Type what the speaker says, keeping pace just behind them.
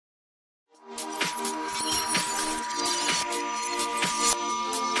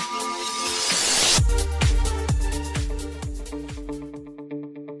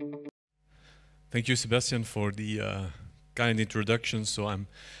Thank you, Sebastian, for the kind introduction. So I'm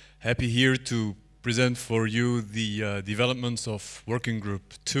happy here to present for you the developments of Working Group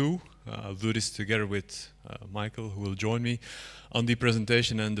 2. I'll do this together with Michael, who will join me on the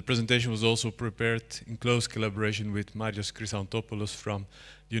presentation. And the presentation was also prepared in close collaboration with Marios Chrysantopoulos from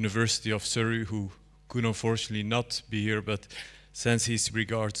the University of Surrey, who could unfortunately not be here, but sends his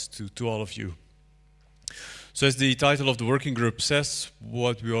regards to all of you. So as the title of the working group says,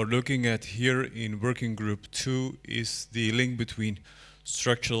 what we are looking at here in Working Group 2 is the link between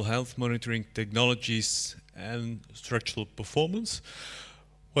structural health monitoring technologies and structural performance.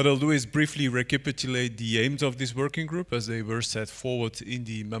 What I'll do is briefly recapitulate the aims of this working group as they were set forward in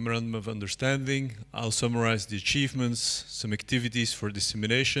the Memorandum of Understanding. I'll summarize the achievements, some activities for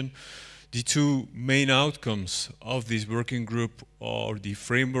dissemination. The two main outcomes of this working group are the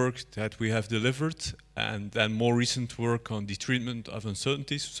framework that we have delivered and then more recent work on the treatment of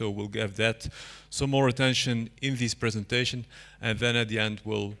uncertainties. So we'll give that some more attention in this presentation, and then at the end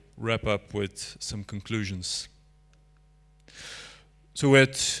we'll wrap up with some conclusions. So we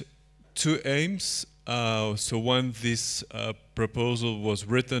had two aims. So when this proposal was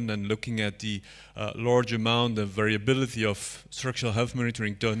written and looking at the large amount of variability of structural health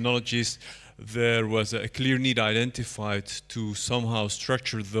monitoring technologies, there was a clear need identified to somehow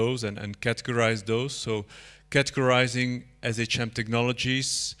structure those and categorize those. So categorizing SHM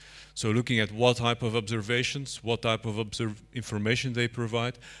technologies, so looking at what type of observations, what type of information they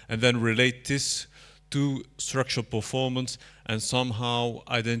provide, and then relate this to structural performance and somehow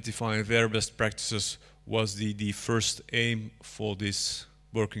identifying their best practices was the first aim for this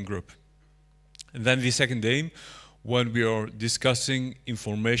working group. And then the second aim, when we are discussing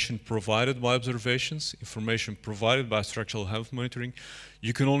information provided by observations, information provided by structural health monitoring,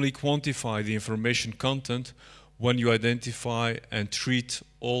 you can only quantify the information content when you identify and treat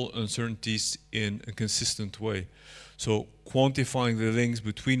all uncertainties in a consistent way. So quantifying the links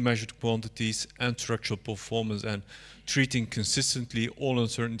between measured quantities and structural performance and treating consistently all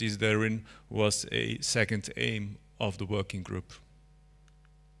uncertainties therein was a second aim of the working group.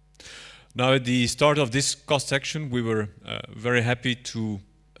 Now at the start of this cost section, we were very happy to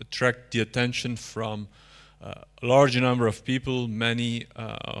attract the attention from a large number of people. Many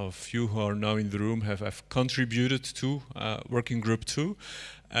of you who are now in the room have contributed to Working Group 2,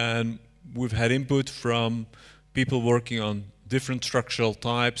 and we've had input from people working on different structural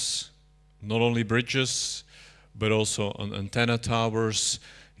types, not only bridges, but also on antenna towers,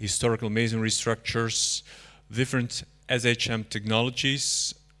 historical masonry structures, different SHM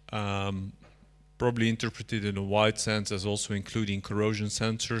technologies, probably interpreted in a wide sense as also including corrosion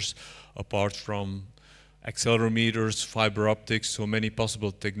sensors, apart from accelerometers, fiber optics, so many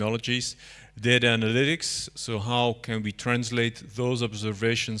possible technologies. Data analytics, so how can we translate those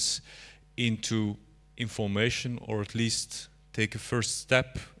observations into information, or at least take a first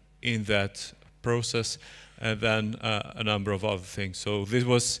step in that process, and then a number of other things. So this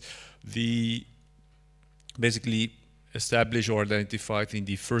was the basically established or identified in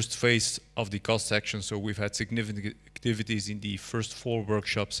the first phase of the cost section. So we've had significant activities in the first 4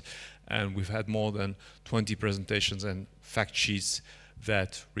 workshops, and we've had more than 20 presentations and fact sheets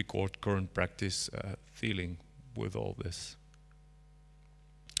that record current practice dealing with all this.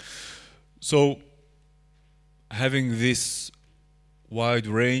 So having this wide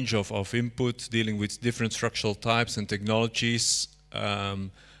range of input dealing with different structural types and technologies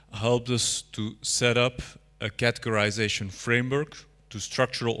helped us to set up a categorization framework to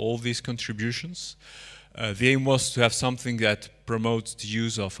structure all these contributions. The aim was to have something that promotes the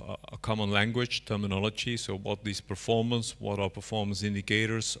use of a common language, terminology, so what is performance, what are performance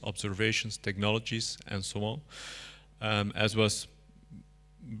indicators, observations, technologies, and so on. As was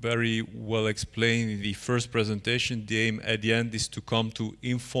very well explained in the first presentation, the aim at the end is to come to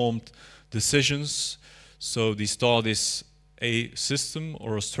informed decisions. So the start is a system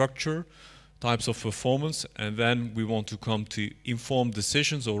or a structure, types of performance, and then we want to come to informed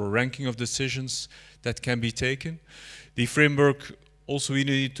decisions or a ranking of decisions that can be taken. The framework also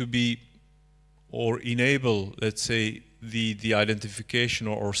needed to be or enable, let's say, the identification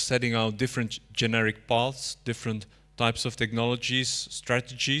or setting out different generic paths, different types of technologies,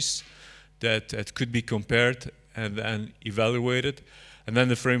 strategies that could be compared and then evaluated. And then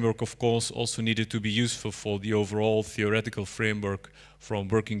the framework, of course, also needed to be useful for the overall theoretical framework from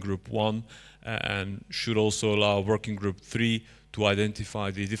Working Group 1 and should also allow Working Group 3 to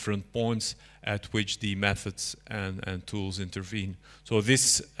identify the different points at which the methods and tools intervene. So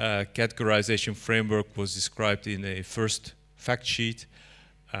this categorization framework was described in a first fact sheet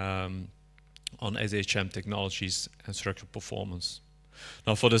on SHM technologies and structural performance.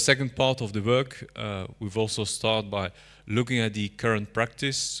 Now, for the second part of the work, we've also started by looking at the current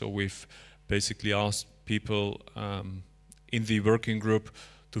practice. So we've basically asked people in the working group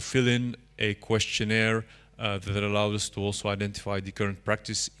to fill in a questionnaire that allowed us to also identify the current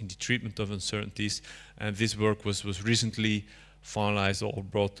practice in the treatment of uncertainties. And this work was recently finalized or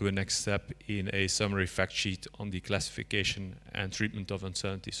brought to a next step in a summary fact sheet on the classification and treatment of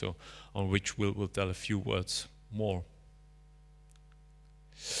uncertainty, so on which we'll tell a few words more.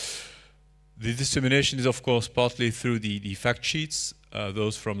 The dissemination is, of course, partly through the fact sheets.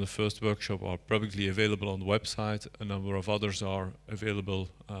 Those from the first workshop are publicly available on the website. A number of others are available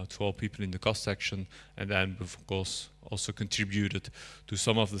to all people in the cost section. And then we've, of course, also contributed to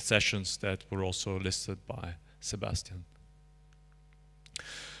some of the sessions that were also listed by Sebastian.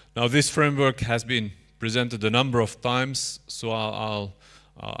 Now, this framework has been presented a number of times, so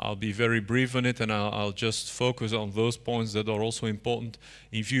I'll be very brief on it, and I'll just focus on those points that are also important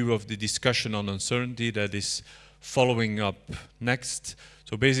in view of the discussion on uncertainty that is following up next.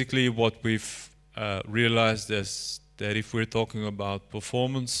 So basically what we've realized is that if we're talking about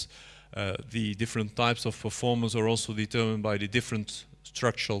performance, the different types of performance are also determined by the different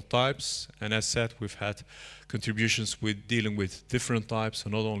structural types. And as said, we've had contributions with dealing with different types, so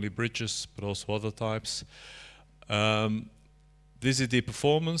not only bridges, but also other types. This is the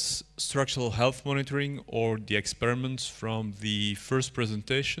performance, structural health monitoring, or the experiments from the first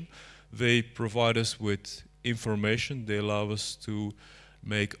presentation. They provide us with information. They allow us to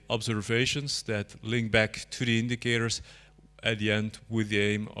make observations that link back to the indicators at the end with the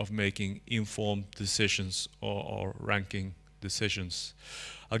aim of making informed decisions or ranking decisions.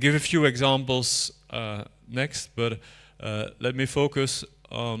 I'll give a few examples next, but let me focus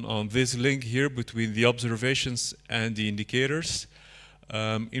on this link here between the observations and the indicators.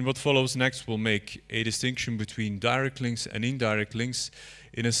 In what follows next, we'll make a distinction between direct links and indirect links,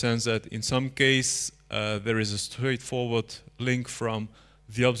 in a sense that in some case there is a straightforward link from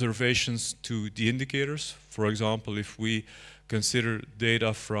the observations to the indicators. For example, if we consider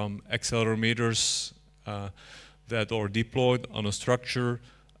data from accelerometers that are deployed on a structure,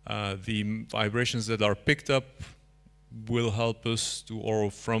 the vibrations that are picked up will help us to,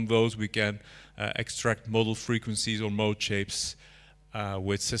 or from those we can extract model frequencies or mode shapes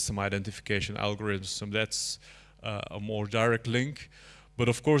with system identification algorithms. So that's a more direct link. But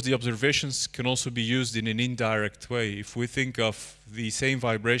of course the observations can also be used in an indirect way. If we think of the same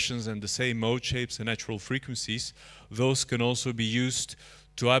vibrations and the same mode shapes and natural frequencies, those can also be used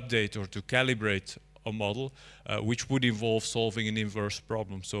to update or to calibrate a model, which would involve solving an inverse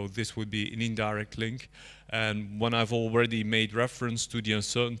problem. So this would be an indirect link. And when I've already made reference to the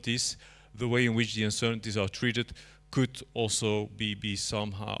uncertainties, the way in which the uncertainties are treated could also be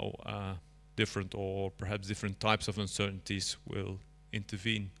somehow different, or perhaps different types of uncertainties will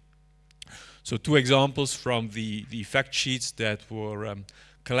intervene. So two examples from the fact sheets that were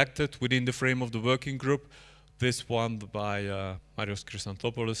collected within the frame of the working group. This one by Marios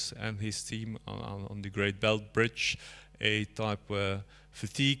Christantopoulos and his team on the Great Belt Bridge, a type where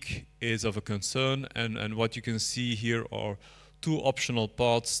fatigue is of a concern, and what you can see here are two optional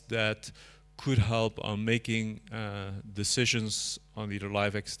parts that could help on making decisions on either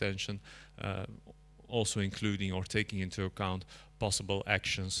life extension, also including or taking into account possible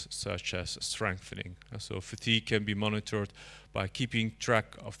actions such as strengthening. So fatigue can be monitored by keeping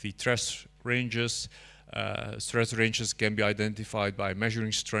track of the stress ranges. Stress ranges can be identified by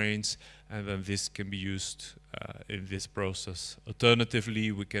measuring strains, and then this can be used in this process.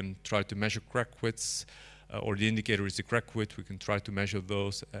 Alternatively, we can try to measure crack widths, or the indicator is the crack width. We can try to measure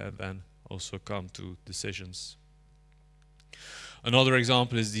those and then also come to decisions. Another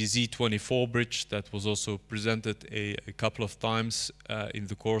example is the Z24 bridge that was also presented a couple of times in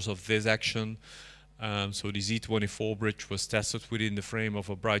the course of this action. So the Z24 bridge was tested within the frame of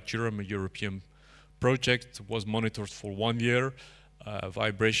a Bright Europe, a European project, was monitored for 1 year.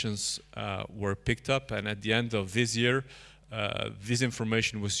 Vibrations were picked up, and at the end of this year, this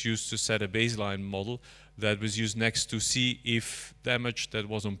information was used to set a baseline model that was used next to see if damage that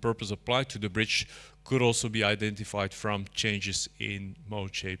was on purpose applied to the bridge could also be identified from changes in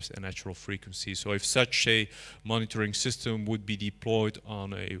mode shapes and natural frequencies. So if such a monitoring system would be deployed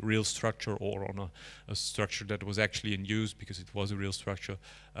on a real structure, or on a structure that was actually in use because it was a real structure,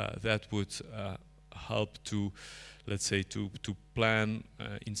 that would help to, let's say, to plan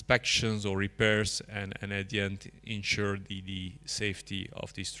inspections or repairs, and at the end ensure the safety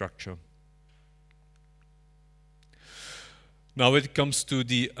of the structure. Now when it comes to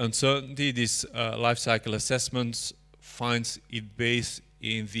the uncertainty, this life cycle assessment finds its base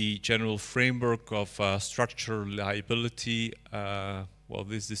in the general framework of structural reliability. Well,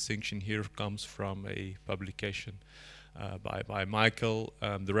 this distinction here comes from a publication by Michael.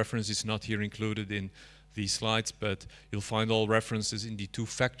 The reference is not here included in these slides, but you'll find all references in the 2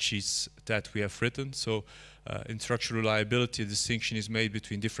 fact sheets that we have written. So in structural reliability, a distinction is made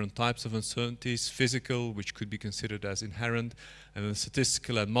between different types of uncertainties: physical, which could be considered as inherent, and then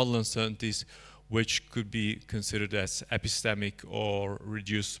statistical and model uncertainties, which could be considered as epistemic or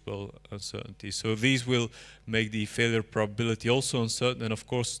reducible uncertainty. So these will make the failure probability also uncertain, and of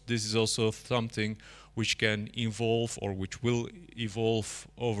course this is also something which can evolve, or which will evolve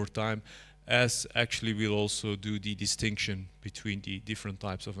over time, as actually we'll also do the distinction between the different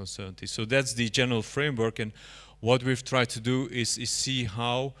types of uncertainty. So that's the general framework, and what we've tried to do is see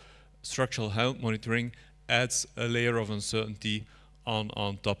how structural health monitoring adds a layer of uncertainty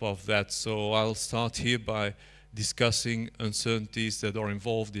on top of that. So I'll start here by discussing uncertainties that are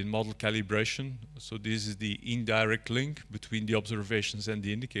involved in model calibration. So this is the indirect link between the observations and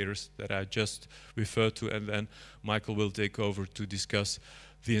the indicators that I just referred to, and then Michael will take over to discuss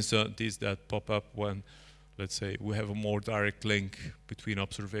the uncertainties that pop up when, let's say, we have a more direct link between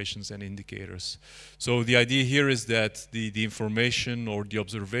observations and indicators. So the idea here is that the information or the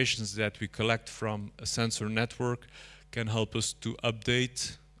observations that we collect from a sensor network can help us to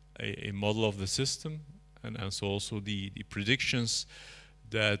update a model of the system, and so also the predictions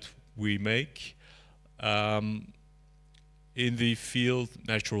that we make. In the field,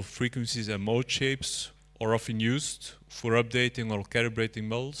 natural frequencies and mode shapes are often used for updating or calibrating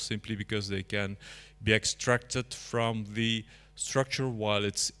models, simply because they can be extracted from the structure while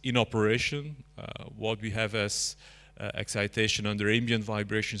it's in operation. What we have as excitation under ambient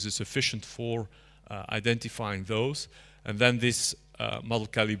vibrations is sufficient for identifying those, and then this model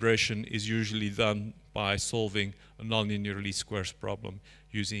calibration is usually done by solving a nonlinear least squares problem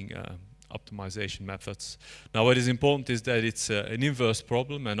using optimization methods. Now, what is important is that it's an inverse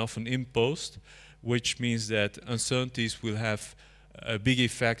problem and often imposed, which means that uncertainties will have a big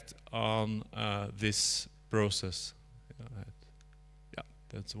effect on this process. Yeah,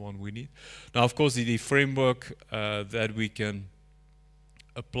 that's the one we need. Now, of course, the framework that we can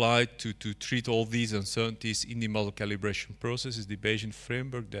apply to treat all these uncertainties in the model calibration process is the Bayesian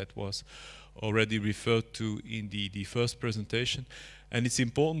framework that was already referred to in the first presentation. And it's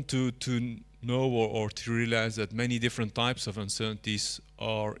important to know or to realize that many different types of uncertainties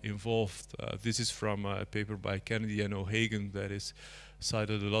are involved. This is from a paper by Kennedy and O'Hagan that is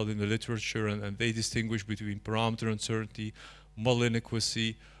cited a lot in the literature, and they distinguish between parameter uncertainty, model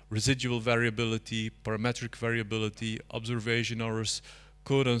inadequacy, residual variability, parametric variability, observation errors,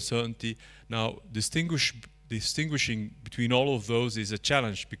 code uncertainty. Now, distinguishing between all of those is a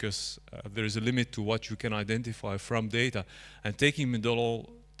challenge, because there is a limit to what you can identify from data, and taking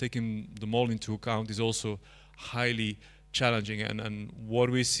them all into account is also highly challenging. And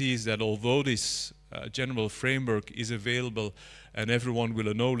what we see is that although this general framework is available and everyone will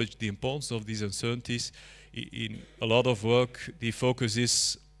acknowledge the importance of these uncertainties, in a lot of work the focus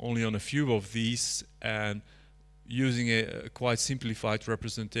is only on a few of these and using a quite simplified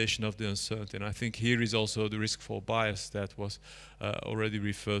representation of the uncertainty. And I think here is also the risk for bias that was already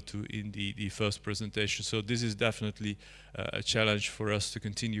referred to in the first presentation. So this is definitely a challenge for us to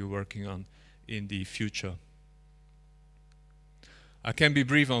continue working on in the future. I can be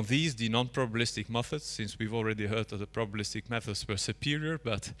brief on these, the non-probabilistic methods, since we've already heard that the probabilistic methods were superior,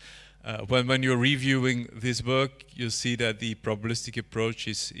 but when you're reviewing this work, you'll see that the probabilistic approach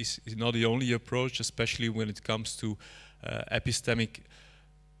is not the only approach, especially when it comes to epistemic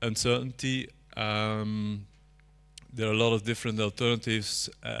uncertainty. There are a lot of different alternatives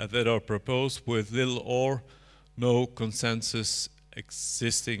that are proposed with little or no consensus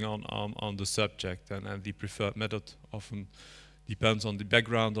existing on the subject, and the preferred method often depends on the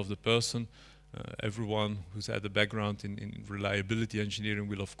background of the person. Everyone who's had a background in reliability engineering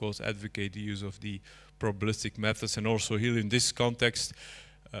will of course advocate the use of the probabilistic methods, and also here in this context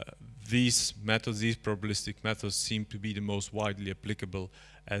these probabilistic methods seem to be the most widely applicable,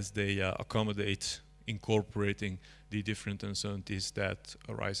 as they accommodate incorporating the different uncertainties that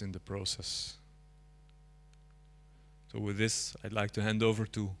arise in the process. So with this, I'd like to hand over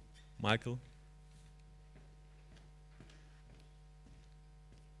to Michael.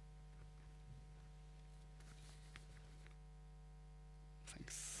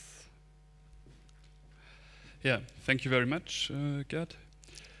 Yeah, thank you very much, Geert.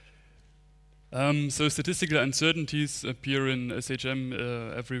 So statistical uncertainties appear in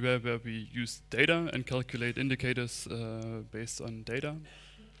SHM everywhere where we use data and calculate indicators based on data.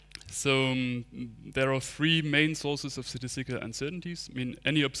 So there are three main sources of statistical uncertainties. I mean,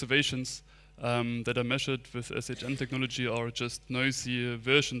 any observations that are measured with SHM technology are just noisy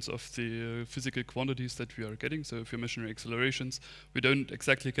versions of the physical quantities that we are getting. So if you're measuring accelerations, we don't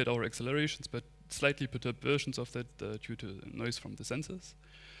exactly get our accelerations, but slightly perturbed versions of that due to noise from the sensors.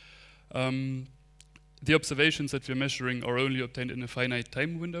 The observations that we're measuring are only obtained in a finite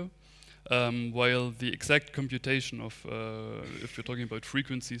time window, while the exact computation of, if you're talking about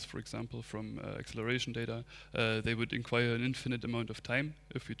frequencies, for example, from acceleration data, they would require an infinite amount of time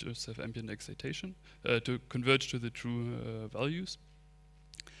if we just have ambient excitation to converge to the true values.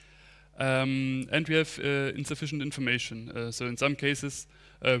 And we have insufficient information. So in some cases,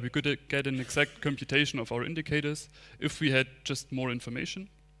 we could get an exact computation of our indicators if we had just more information.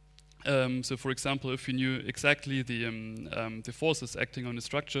 So for example, if we knew exactly the forces acting on the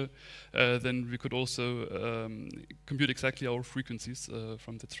structure, then we could also compute exactly our frequencies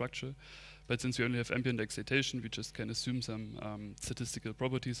from the structure. But since we only have ambient excitation, we just can assume some statistical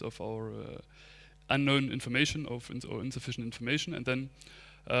properties of our unknown information or insufficient information, and then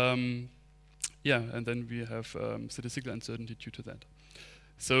and then we have statistical uncertainty due to that.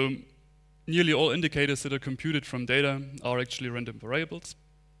 So nearly all indicators that are computed from data are actually random variables,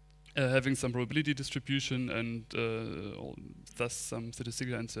 having some probability distribution and thus some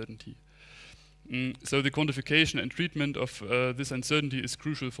statistical uncertainty. So the quantification and treatment of this uncertainty is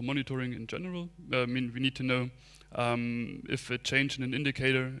crucial for monitoring in general. I mean, we need to know if a change in an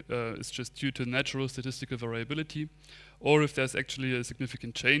indicator is just due to natural statistical variability, or if there's actually a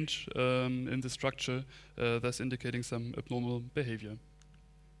significant change in the structure, thus indicating some abnormal behavior.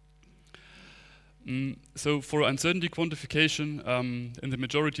 So for uncertainty quantification, in the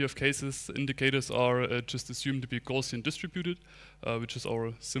majority of cases, indicators are just assumed to be Gaussian distributed, which is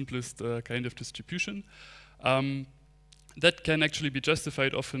our simplest kind of distribution. That can actually be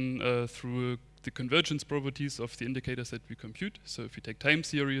justified often through the convergence properties of the indicators that we compute. So if we take time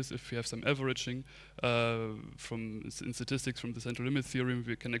series, if we have some averaging in statistics from the central limit theorem,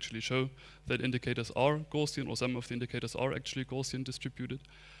 we can actually show that indicators are Gaussian, or some of the indicators are actually Gaussian distributed.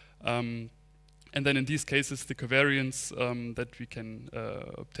 And then in these cases, the covariance that we can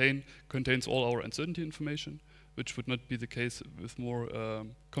obtain contains all our uncertainty information, which would not be the case with more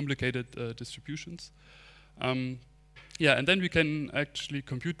complicated distributions. And then we can actually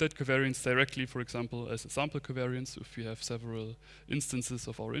compute that covariance directly, for example, as a sample covariance if we have several instances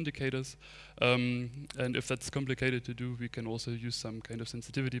of our indicators. And if that's complicated to do, we can also use some kind of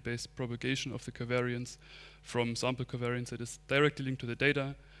sensitivity-based propagation of the covariance from sample covariance that is directly linked to the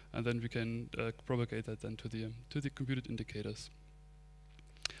data, and then we can propagate that then to the computed indicators.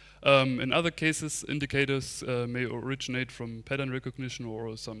 In other cases, indicators may originate from pattern recognition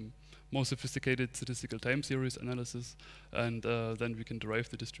or some more sophisticated statistical time series analysis, and then we can derive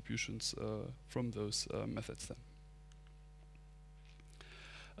the distributions from those methods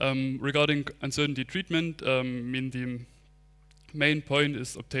then. Regarding uncertainty treatment, I mean the main point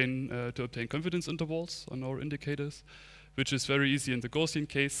is to obtain confidence intervals on our indicators, which is very easy in the Gaussian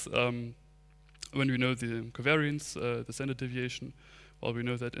case when we know the covariance, the standard deviation. Well, we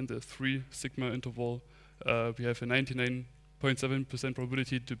know that in the 3 sigma interval, we have a 99.7%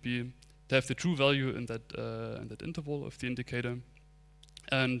 probability to have the true value in that interval of the indicator.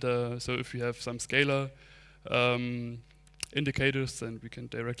 And so if we have some scalar indicators, then we can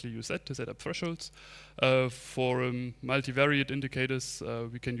directly use that to set up thresholds. For multivariate indicators,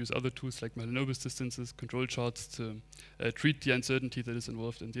 we can use other tools like Mahalanobis distances, control charts to treat the uncertainty that is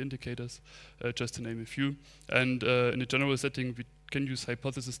involved in the indicators, just to name a few. And in a general setting, we can use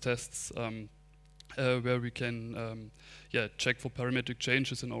hypothesis tests where we can check for parametric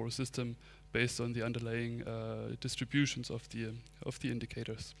changes in our system based on the underlying distributions of the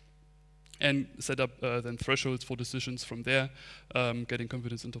indicators, and set up then thresholds for decisions from there, getting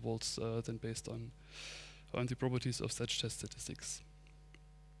confidence intervals then based on the properties of such test statistics.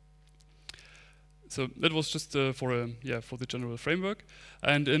 So that was just for the general framework.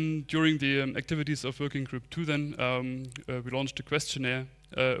 And during the activities of Working Group 2 then, we launched a questionnaire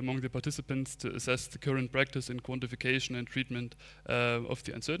among the participants to assess the current practice in quantification and treatment of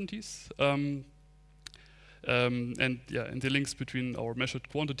the uncertainties. And the links between our measured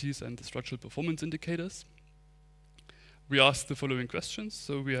quantities and the structural performance indicators. We asked the following questions.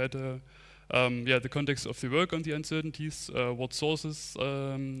 So we had the context of the work on the uncertainties, what sources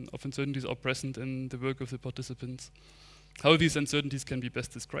of uncertainties are present in the work of the participants, how these uncertainties can be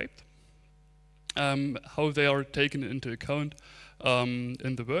best described, how they are taken into account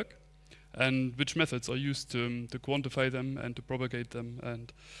in the work, and which methods are used to quantify them and to propagate them,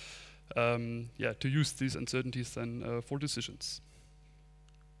 and to use these uncertainties then for decisions.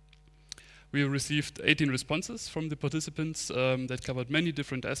 We received 18 responses from the participants that covered many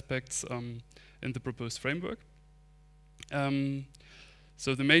different aspects in the proposed framework.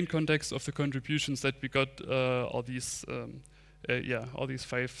 So the main context of the contributions that we got are these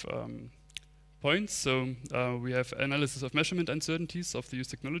 5 points. So we have analysis of measurement uncertainties of the used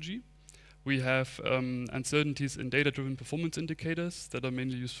technology. We have uncertainties in data-driven performance indicators that are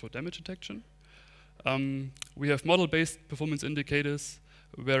mainly used for damage detection. We have model-based performance indicators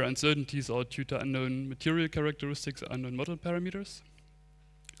where uncertainties are due to unknown material characteristics, unknown model parameters.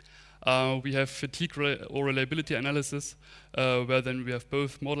 We have fatigue or reliability analysis, where then we have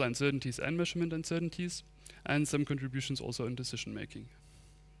both model uncertainties and measurement uncertainties, and some contributions also in decision making.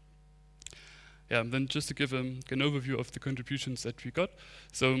 Yeah, and then just to give an overview of the contributions that we got.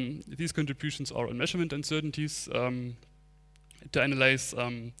 So these contributions are on measurement uncertainties, to analyze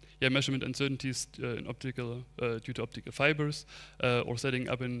measurement uncertainties in due to optical fibers, or setting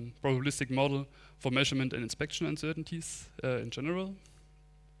up a probabilistic model for measurement and inspection uncertainties in general.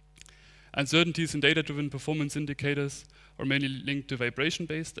 Uncertainties in data-driven performance indicators are mainly linked to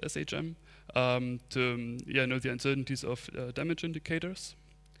vibration-based SHM, to know the uncertainties of damage indicators.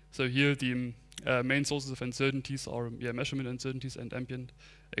 So here the main sources of uncertainties are measurement uncertainties and ambient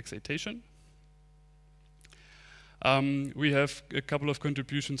excitation. We have a couple of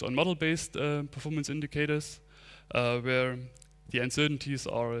contributions on model-based performance indicators, where the uncertainties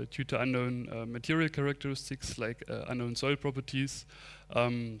are due to unknown material characteristics like unknown soil properties,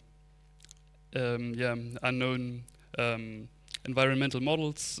 unknown environmental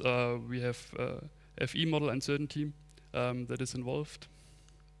models. We have FE model uncertainty that is involved.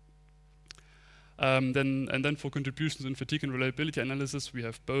 Then for contributions in fatigue and reliability analysis, we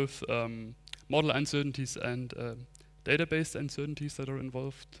have both model uncertainties and database uncertainties that are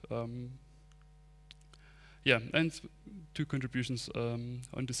involved. And 2 contributions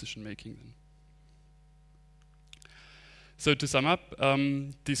on decision making then. So to sum up,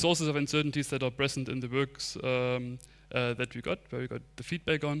 the sources of uncertainties that are present in the works that we got, where we got the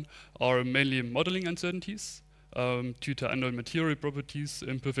feedback on, are mainly modeling uncertainties due to unknown material properties,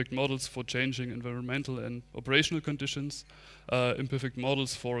 imperfect models for changing environmental and operational conditions, imperfect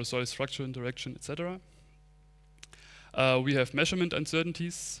models for soil structure interaction, etc. We have measurement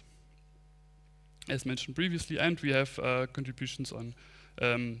uncertainties, as mentioned previously, and we have contributions on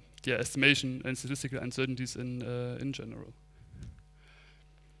estimation and statistical uncertainties in general.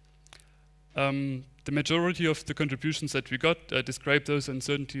 The majority of the contributions that we got describe those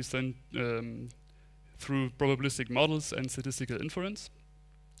uncertainties then through probabilistic models and statistical inference.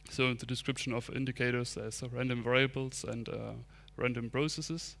 So the description of indicators as random variables and random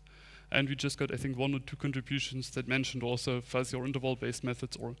processes. And we just got, I think, 1 or 2 contributions that mentioned also fuzzy or interval-based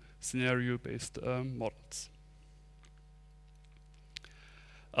methods or scenario-based models.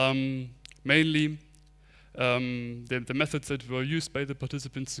 Mainly, the methods that were used by the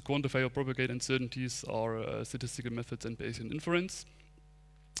participants to quantify or propagate uncertainties are statistical methods and Bayesian inference,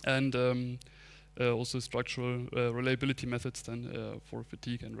 and also structural reliability methods then for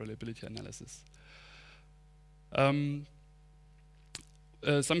fatigue and reliability analysis.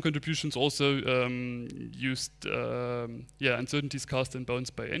 Some contributions also used uncertainties cast and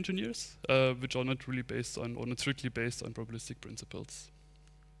bounced by engineers, which are not really based on, or not strictly based on probabilistic principles.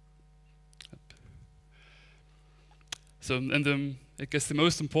 So, and I guess the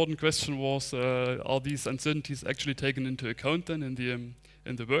most important question was, are these uncertainties actually taken into account then in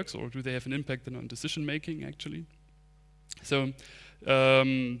the works, or do they have an impact then on decision making actually? So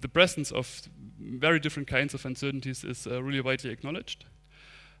the presence of very different kinds of uncertainties is really widely acknowledged.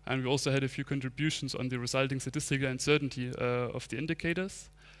 And we also had a few contributions on the resulting statistical uncertainty of the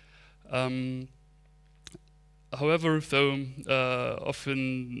indicators. However, though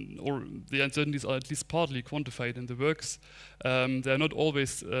often, or the uncertainties are at least partly quantified in the works, they are not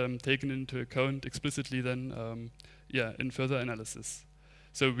always taken into account explicitly then in further analysis.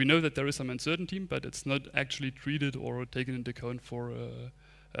 So we know that there is some uncertainty, but it's not actually treated or taken into account for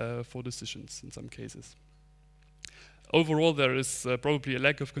decisions in some cases. Overall, there is probably a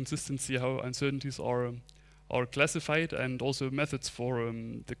lack of consistency how uncertainties are classified, and also methods for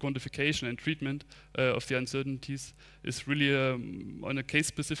the quantification and treatment of the uncertainties is really on a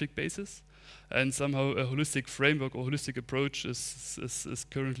case-specific basis, and somehow a holistic framework or holistic approach is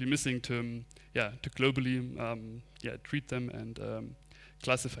currently missing to globally treat them and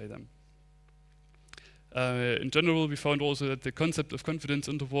classify them. In general, we found also that the concept of confidence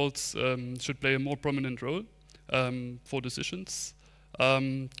intervals should play a more prominent role for decisions,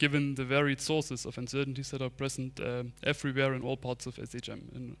 given the varied sources of uncertainties that are present everywhere in all parts of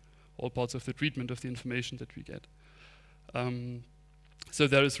SHM, in all parts of the treatment of the information that we get. So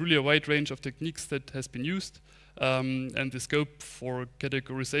there is really a wide range of techniques that has been used, and the scope for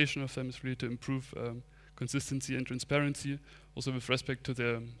categorization of them is really to improve consistency and transparency, also with respect to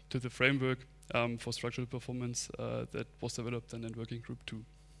the framework for structural performance that was developed then in Working Group 2.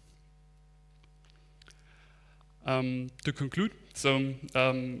 To conclude, so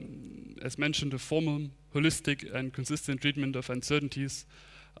as mentioned, a formal, holistic and consistent treatment of uncertainties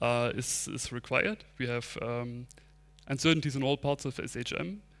is required. We have uncertainties in all parts of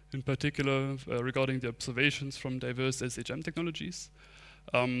SHM, in particular regarding the observations from diverse SHM technologies,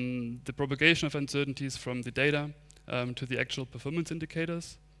 the propagation of uncertainties from the data to the actual performance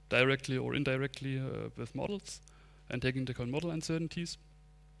indicators, directly or indirectly with models, and taking into account model uncertainties,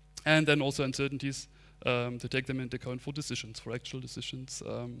 and then also uncertainties to take them into account for decisions, for actual decisions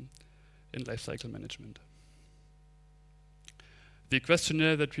in lifecycle management. The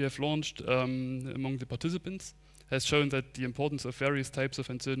questionnaire that we have launched among the participants has shown that the importance of various types of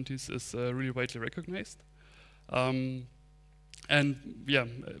uncertainties is really widely recognized. And yeah,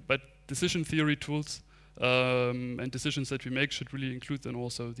 but decision theory tools and decisions that we make should really include then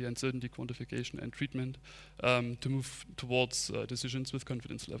also the uncertainty quantification and treatment to move towards decisions with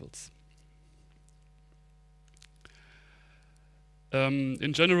confidence levels.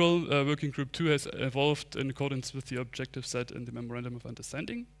 In general, Working Group 2 has evolved in accordance with the objectives set in the Memorandum of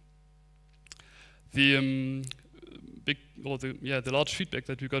Understanding. The the large feedback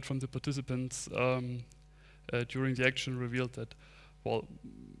that we got from the participants during the action revealed that, well,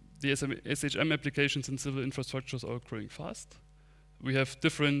 the SHM applications in civil infrastructures are growing fast. We have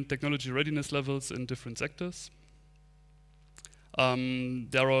different technology readiness levels in different sectors.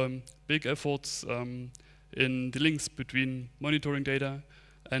 There are big efforts in the links between monitoring data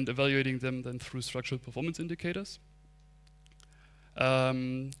and evaluating them then through structural performance indicators.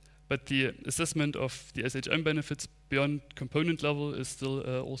 But the assessment of the SHM benefits beyond component level is still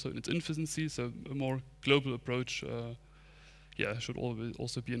also in its infancy, so a more global approach should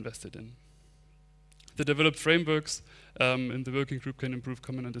also be invested in. The developed frameworks in the working group can improve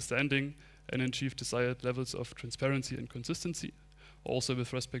common understanding and achieve desired levels of transparency and consistency, also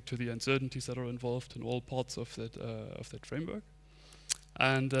with respect to the uncertainties that are involved in all parts of that framework.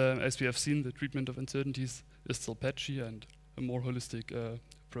 And as we have seen, the treatment of uncertainties is still patchy and a more holistic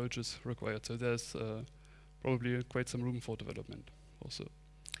approach is required. So there's probably quite some room for development also.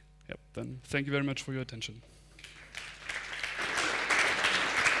 Yep, then thank you very much for your attention.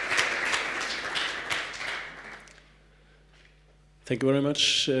 Thank you very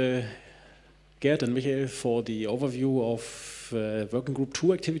much, Geert and Michael, for the overview of Working Group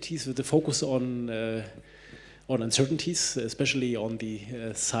 2 activities with the focus on uncertainties, especially on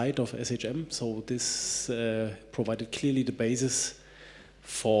the side of SHM. So this provided clearly the basis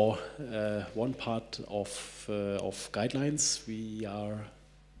for one part of guidelines we are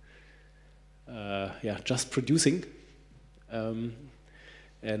just producing.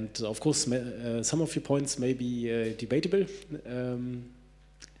 And of course, some of your points may be debatable,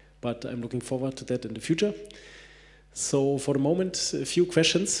 but I'm looking forward to that in the future. So for the moment, a few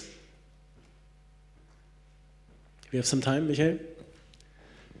questions. We have some time, Michael?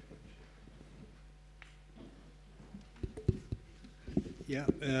 Yeah,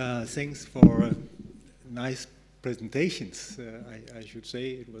 thanks for nice presentations. I should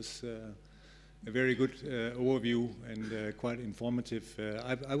say it was a very good overview and quite informative.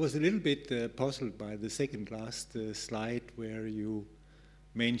 I was a little bit puzzled by the second last slide where you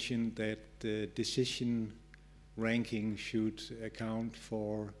mentioned that decision ranking should account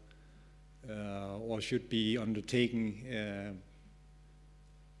for or should be undertaken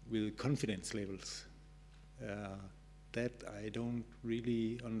with confidence levels. That I don't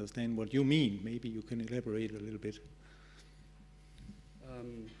really understand what you mean. Maybe you can elaborate a little bit.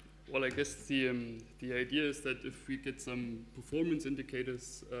 Well, I guess the idea is that if we get some performance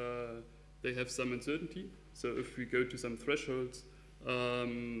indicators, they have some uncertainty. So if we go to some thresholds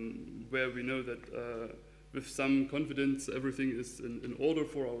where we know that with some confidence everything is in order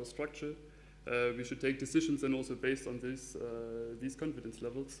for our structure, we should take decisions and also based on these confidence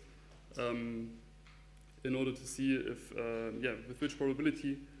levels in order to see if, with which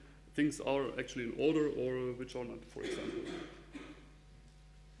probability things are actually in order or which are not, for example.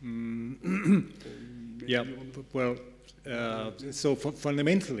 Yeah, well, so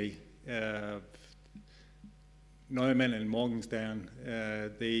fundamentally, Neumann and Morgenstern,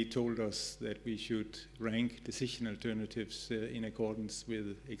 they told us that we should rank decision alternatives in accordance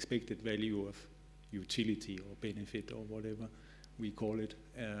with expected value of utility or benefit or whatever we call it.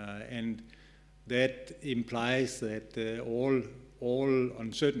 And that implies that all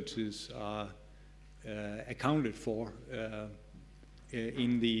uncertainties are accounted for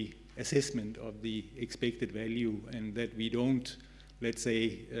in the assessment of the expected value, and that we don't, let's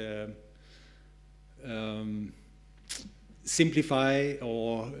say, simplify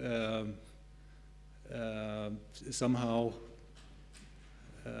or somehow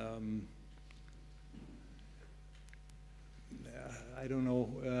I don't know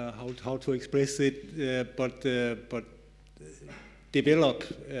how to express it, but develop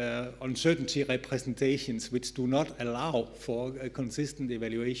uncertainty representations which do not allow for a consistent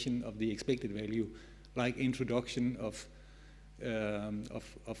evaluation of the expected value, like introduction of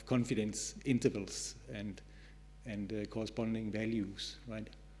confidence intervals and corresponding values, right?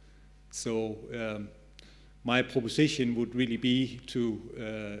 So my proposition would really be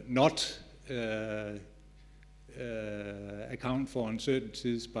to not account for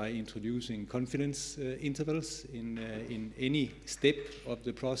uncertainties by introducing confidence intervals in any step of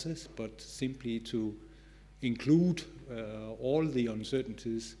the process, but simply to include all the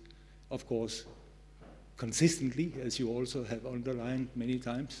uncertainties, of course, consistently, as you also have underlined many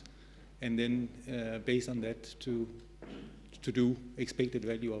times, and then based on that to do expected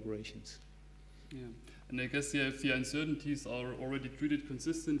value operations. Yeah, and I guess if the uncertainties are already treated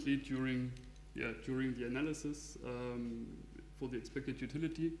consistently during the analysis for the expected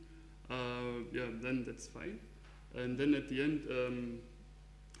utility, then that's fine. And then at the end,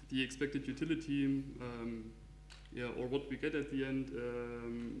 the expected utility, or what we get at the end,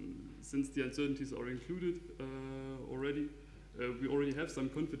 since the uncertainties are included already, we already have some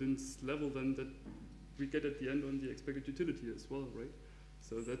confidence level then that we get at the end on the expected utility as well, right?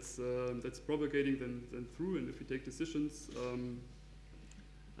 So that's propagating then through, and if we take decisions,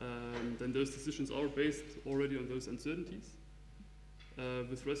 then those decisions are based already on those uncertainties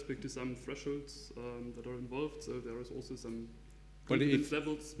with respect to some thresholds that are involved. So there is also some confidence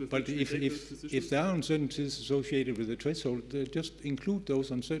levels with which we take those decisions. If there are uncertainties associated with the threshold, just include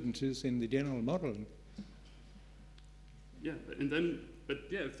those uncertainties in the general modeling. Yeah, and then, but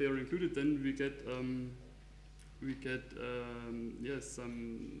yeah, if they are included, then we get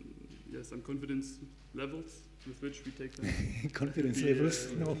some confidence levels with which we take them. Confidence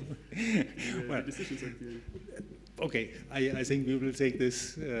levels? No. The decisions at the end. Okay, I think we will take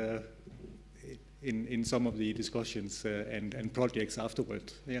this in some of the discussions and projects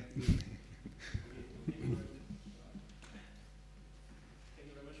afterward. Yeah. Thank you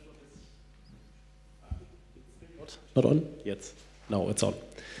very much for this. Not on? Yes. No, it's on.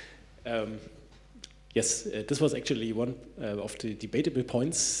 Yes, this was actually one of the debatable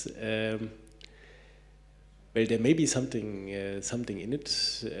points. Well, there may be something in it.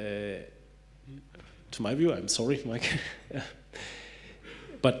 To my view, I'm sorry, Mike.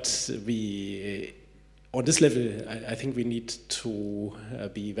 But we, on this level, I think we need to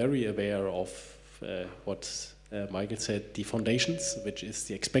be very aware of what Michael said, the foundations, which is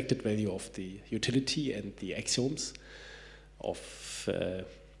the expected value of the utility and the axioms of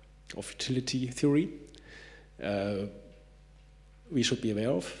utility theory. We should be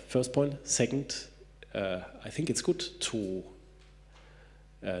aware of, first point. Second, I think it's good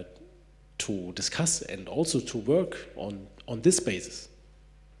to discuss and also to work on this basis.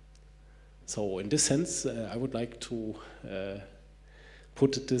 So in this sense, I would like to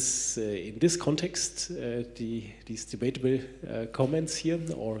put this in this context, these debatable comments here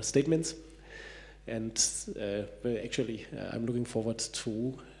or statements. And well, actually, I'm looking forward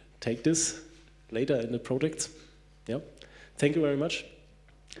to take this later in the project. Yeah. Thank you very much.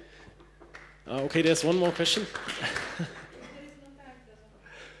 Okay, there's one more question.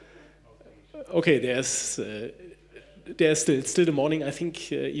 Okay, there's still the morning. I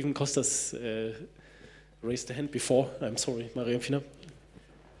think even Kostas raised the hand before. I'm sorry, Maria Fina.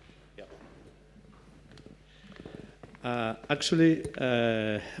 Yeah. Actually,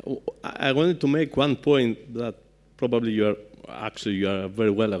 I wanted to make one point that probably you are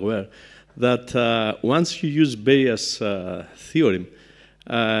very well aware that once you use Bayes' theorem,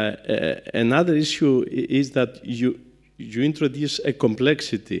 another issue is that you introduce a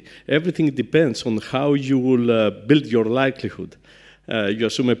complexity. Everything depends on how you will build your likelihood. You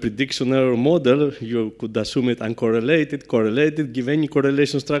assume a prediction error model, you could assume it uncorrelated, correlated, give any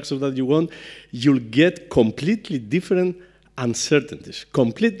correlation structure that you want, you'll get completely different uncertainties,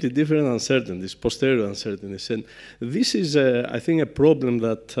 posterior uncertainties. And this is, I think, a problem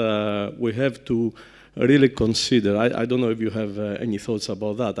that we have to really consider. I don't know if you have any thoughts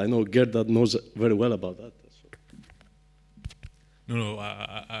about that. I know Geert that knows very well about that. No,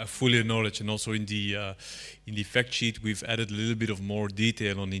 I fully acknowledge, and also in the fact sheet we've added a little bit of more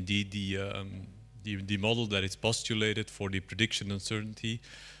detail on indeed the model that is postulated for the prediction uncertainty.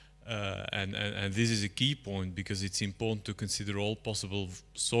 And this is a key point, because it's important to consider all possible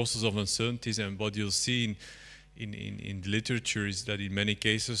sources of uncertainties. And what you'll see in the literature is that in many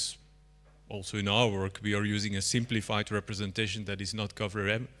cases, also in our work, we are using a simplified representation that is not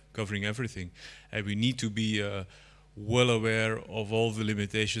covering everything. And we need to be well aware of all the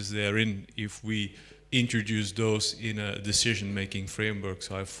limitations therein if we introduce those in a decision-making framework.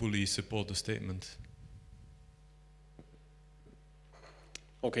 So I fully support the statement.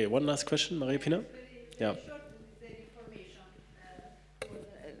 Okay, one last question, Maria Pina? Yeah.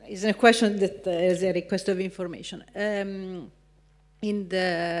 It's a question that is a request of information. In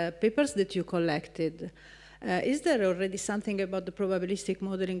the papers that you collected, is there already something about the probabilistic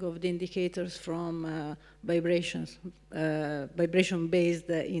modeling of the indicators from vibrations, vibration-based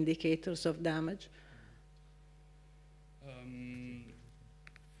indicators of damage?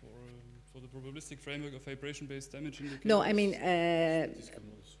 For the probabilistic framework of vibration-based damage indicators? No, I mean... statistical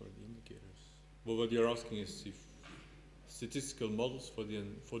models for the indicators. Well, what you're asking is if statistical models for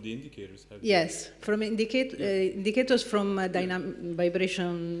the indicators have... Yes, from indicators from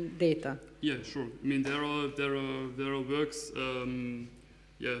vibration data. Yeah, sure. I mean, there are works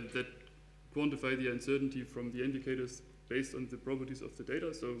that quantify the uncertainty from the indicators based on the properties of the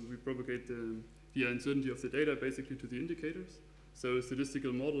data. So we propagate the uncertainty of the data basically to the indicators. So a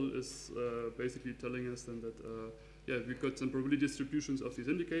statistical model is basically telling us then that we've got some probability distributions of these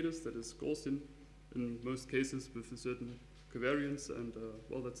indicators that is Gaussian in most cases with a certain covariance, and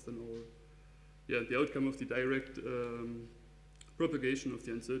well, that's then our the outcome of the direct propagation of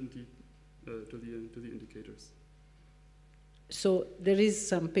the uncertainty to the indicators. So there is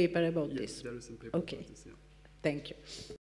some paper about this? There is some paper about this, yeah. Thank you.